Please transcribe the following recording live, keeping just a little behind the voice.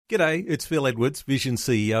G'day, it's Phil Edwards, Vision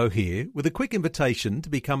CEO here, with a quick invitation to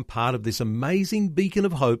become part of this amazing beacon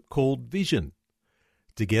of hope called Vision.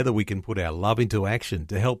 Together we can put our love into action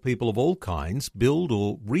to help people of all kinds build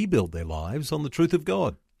or rebuild their lives on the truth of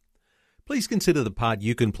God. Please consider the part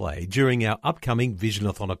you can play during our upcoming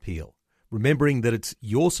Visionathon appeal, remembering that it's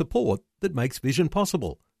your support that makes Vision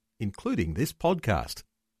possible, including this podcast.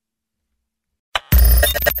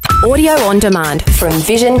 Audio on demand from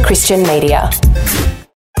Vision Christian Media.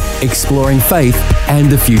 Exploring faith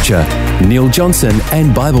and the future. Neil Johnson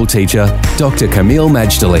and Bible teacher Dr. Kameel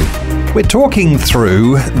Majdali. We're talking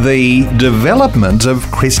through the development of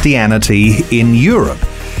Christianity in Europe.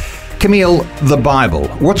 Kameel, the Bible,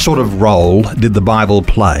 what sort of role did the Bible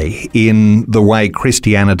play in the way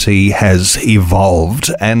Christianity has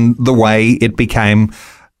evolved and the way it became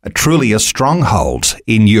truly a stronghold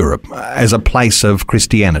in Europe as a place of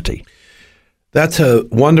Christianity? That's a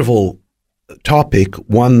wonderful topic,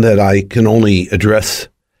 one that I can only address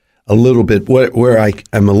a little bit. Where I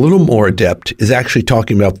am a little more adept is actually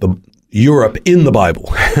talking about the Europe in the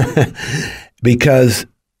Bible, because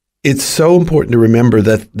it's so important to remember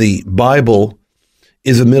that the Bible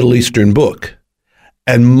is a Middle Eastern book,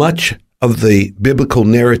 and much of the biblical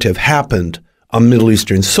narrative happened on Middle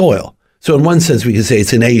Eastern soil. So in one sense, we can say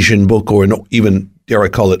it's an Asian book, or even, dare I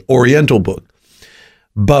call it, Oriental book.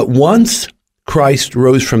 But once Christ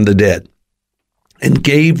rose from the dead and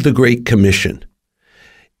gave the Great Commission,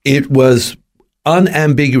 it was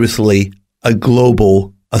unambiguously a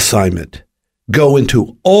global assignment. Go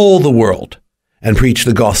into all the world and preach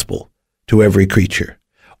the gospel to every creature.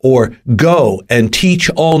 Or go and teach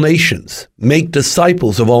all nations, make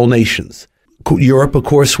disciples of all nations. Europe, of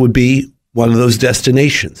course, would be one of those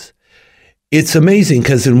destinations. It's amazing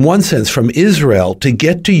because in one sense, from Israel to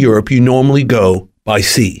get to Europe, you normally go by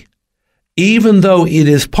sea, even though it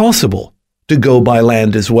is possible to go by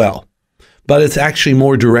land as well. But it's actually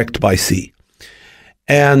more direct by sea.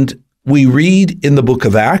 And we read in the book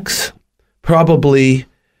of Acts, probably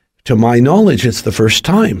to my knowledge, it's the first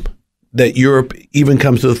time that Europe even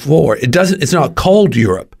comes to the fore. It's not called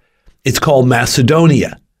Europe. It's called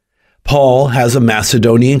Macedonia. Paul has a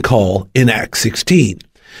Macedonian call in Acts 16.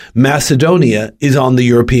 Macedonia is on the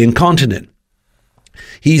European continent.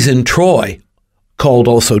 He's in Troy, called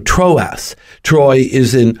also Troas. Troy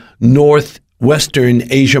is in northwestern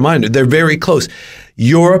Asia Minor. They're very close.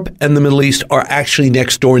 Europe and the Middle East are actually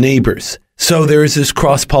next door neighbors. So there is this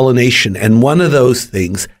cross-pollination, and one of those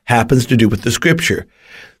things happens to do with the scripture.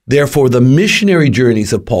 Therefore, the missionary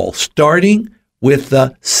journeys of Paul, starting with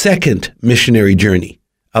the second missionary journey.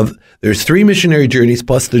 There's 3 missionary journeys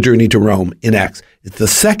plus the journey to Rome in Acts. It's the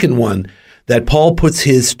second one that Paul puts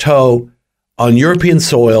his toe on European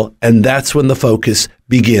soil, and that's when the focus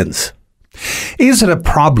begins. Is it a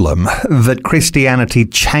problem that Christianity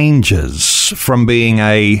changes from being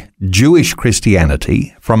a Jewish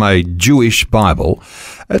Christianity, from a Jewish Bible,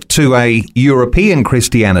 to a European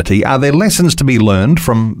Christianity? Are there lessons to be learned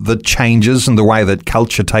from the changes and the way that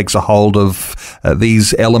culture takes a hold of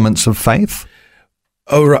these elements of faith?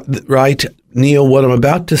 Oh, right. Neil, what I'm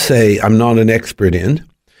about to say, I'm not an expert in,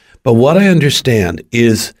 but what I understand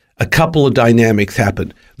is a couple of dynamics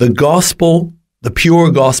happen. The gospel, the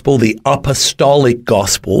pure gospel, the apostolic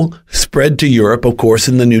gospel spread to Europe, of course,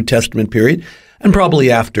 in the New Testament period, and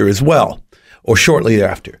probably after as well, or shortly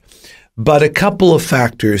thereafter. But a couple of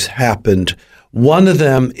factors happened. One of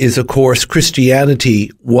them is, of course,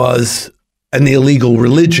 Christianity was an illegal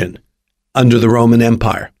religion under the Roman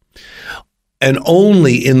Empire. And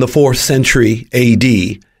only in the 4th century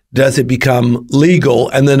AD does it become legal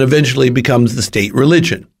and then eventually becomes the state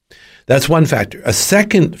religion. That's one factor. A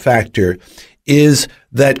second factor is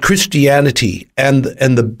that Christianity and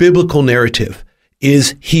the biblical narrative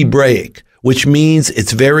is Hebraic, which means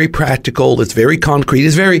it's very practical, it's very concrete,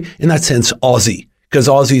 it's very, in that sense, Aussie, because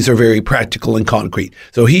Aussies are very practical and concrete.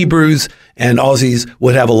 So Hebrews and Aussies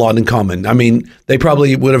would have a lot in common. I mean, they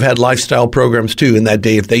probably would have had lifestyle programs too in that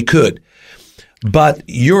day if they could. But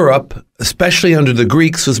Europe, especially under the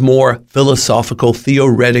Greeks, was more philosophical,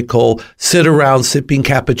 theoretical, sit around sipping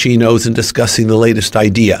cappuccinos and discussing the latest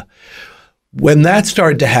idea. When that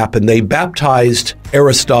started to happen, they baptized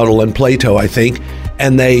Aristotle and Plato, I think,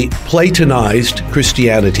 and they Platonized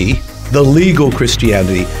Christianity, the legal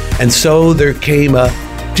Christianity, and so there came a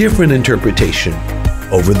different interpretation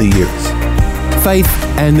over the years. Faith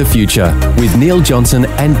and the Future with Neil Johnson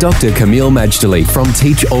and Dr. Kameel Majdali from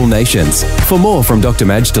Teach All Nations. For more from Dr.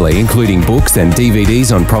 Majdali, including books and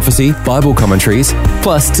DVDs on prophecy, Bible commentaries,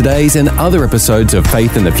 plus today's and other episodes of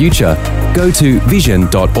Faith and the Future, go to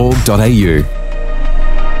vision.org.au.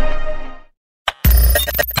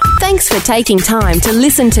 Thanks for taking time to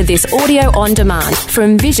listen to this audio on demand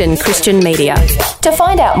from Vision Christian Media. To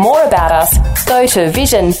find out more about us, go to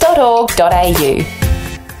vision.org.au.